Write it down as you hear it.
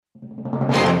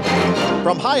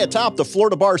From high atop the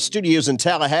Florida Bar Studios in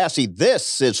Tallahassee,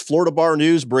 this is Florida Bar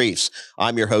News Briefs.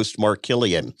 I'm your host, Mark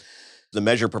Killian. The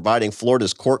measure providing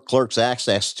Florida's court clerks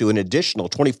access to an additional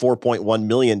 $24.1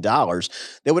 million that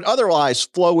would otherwise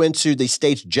flow into the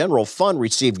state's general fund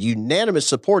received unanimous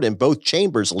support in both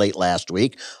chambers late last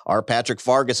week. Our Patrick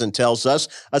Farguson tells us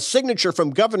a signature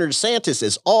from Governor DeSantis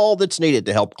is all that's needed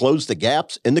to help close the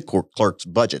gaps in the court clerks'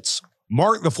 budgets.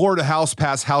 Mark, the Florida House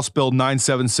passed House Bill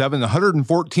 977,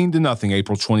 114-0,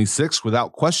 April 26,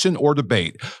 without question or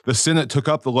debate. The Senate took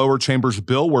up the lower chamber's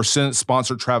bill, where Senate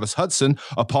sponsor Travis Hudson,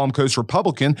 a Palm Coast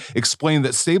Republican, explained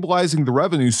that stabilizing the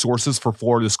revenue sources for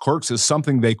Florida's clerks is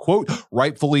something they, quote,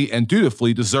 rightfully and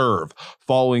dutifully deserve.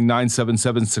 Following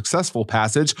 977's successful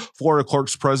passage, Florida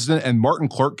Clerks President and Martin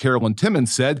Clerk Carolyn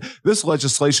Timmons said this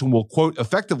legislation will, quote,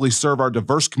 effectively serve our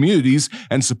diverse communities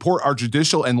and support our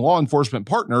judicial and law enforcement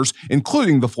partners,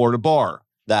 including the Florida Bar.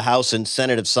 The House and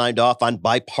Senate have signed off on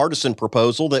bipartisan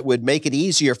proposal that would make it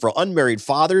easier for unmarried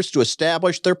fathers to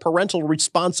establish their parental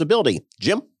responsibility.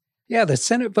 Jim? Yeah, the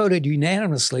Senate voted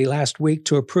unanimously last week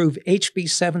to approve HB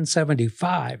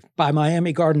 775 by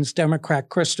Miami Gardens Democrat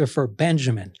Christopher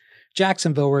Benjamin.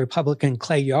 Jacksonville Republican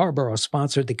Clay Yarborough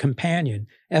sponsored the companion,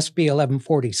 SB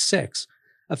 1146.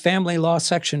 A family law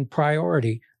section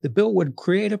priority, the bill would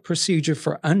create a procedure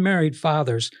for unmarried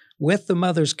fathers with the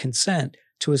mother's consent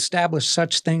to establish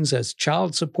such things as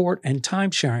child support and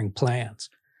time-sharing plans.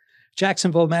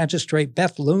 Jacksonville Magistrate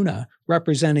Beth Luna,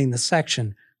 representing the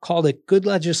section, called it good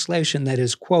legislation that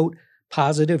is, quote,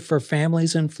 positive for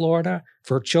families in Florida,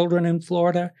 for children in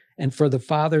Florida, and for the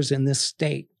fathers in this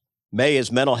state. May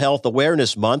is Mental Health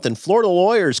Awareness Month, and Florida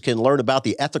lawyers can learn about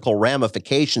the ethical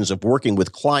ramifications of working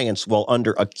with clients while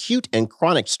under acute and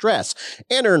chronic stress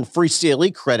and earn free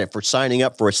CLE credit for signing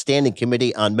up for a Standing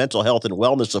Committee on Mental Health and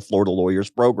Wellness of Florida Lawyers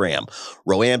program.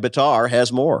 Roanne Bitar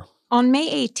has more. On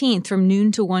May 18th from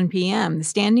noon to 1 p.m., the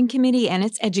Standing Committee and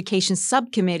its Education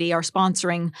Subcommittee are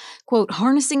sponsoring, quote,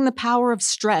 Harnessing the Power of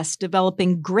Stress,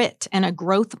 Developing Grit and a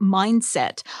Growth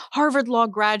Mindset. Harvard Law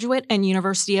graduate and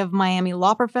University of Miami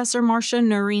law professor Marcia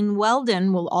Noreen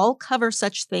Weldon will all cover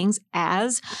such things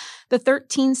as the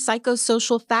 13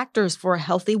 psychosocial factors for a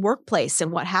healthy workplace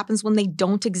and what happens when they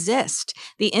don't exist,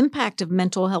 the impact of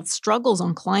mental health struggles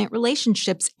on client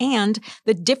relationships, and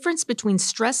the difference between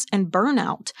stress and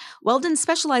burnout. Weldon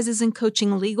specializes in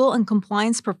coaching legal and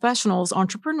compliance professionals,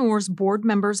 entrepreneurs, board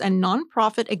members, and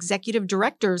nonprofit executive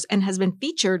directors, and has been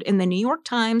featured in the New York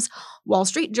Times, Wall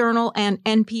Street Journal, and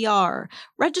NPR.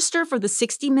 Register for the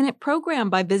 60-minute program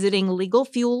by visiting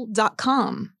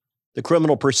LegalFuel.com. The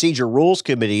Criminal Procedure Rules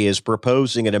Committee is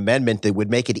proposing an amendment that would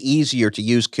make it easier to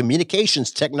use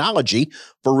communications technology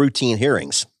for routine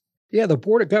hearings. Yeah, the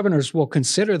Board of Governors will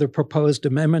consider the proposed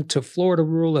amendment to Florida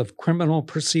Rule of Criminal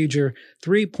Procedure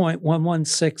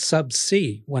 3.116 sub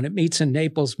C when it meets in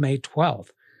Naples May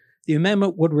 12th. The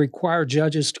amendment would require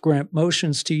judges to grant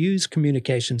motions to use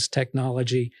communications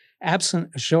technology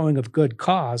absent a showing of good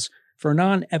cause for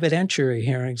non-evidentiary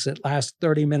hearings that last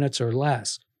 30 minutes or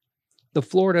less. The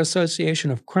Florida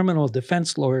Association of Criminal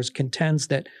Defense Lawyers contends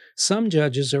that some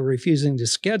judges are refusing to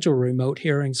schedule remote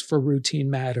hearings for routine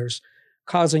matters,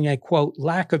 causing a, quote,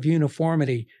 lack of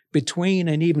uniformity between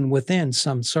and even within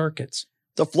some circuits.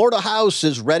 The Florida House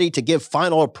is ready to give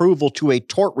final approval to a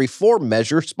tort reform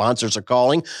measure sponsors are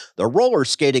calling the Roller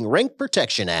Skating Rink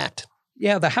Protection Act.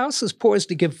 Yeah, the House is poised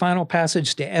to give final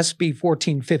passage to SB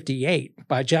 1458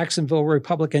 by Jacksonville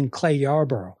Republican Clay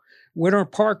Yarborough. Winter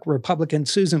Park Republican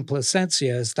Susan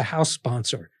Placencia is the House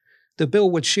sponsor. The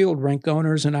bill would shield rink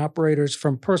owners and operators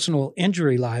from personal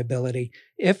injury liability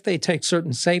if they take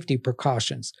certain safety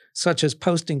precautions, such as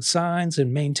posting signs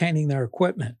and maintaining their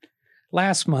equipment.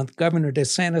 Last month, Governor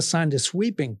DeSantis signed a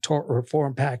sweeping tort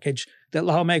reform package that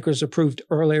lawmakers approved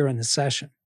earlier in the session.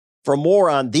 For more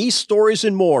on these stories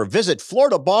and more, visit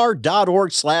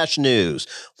floridabar.org/news.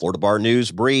 Florida Bar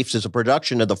News Briefs is a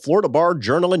production of the Florida Bar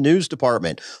Journal and News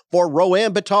Department. For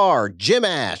Roanne Bitar, Jim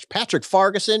Ash, Patrick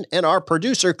Farguson, and our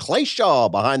producer Clay Shaw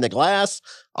behind the glass,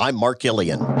 I'm Mark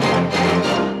Killian.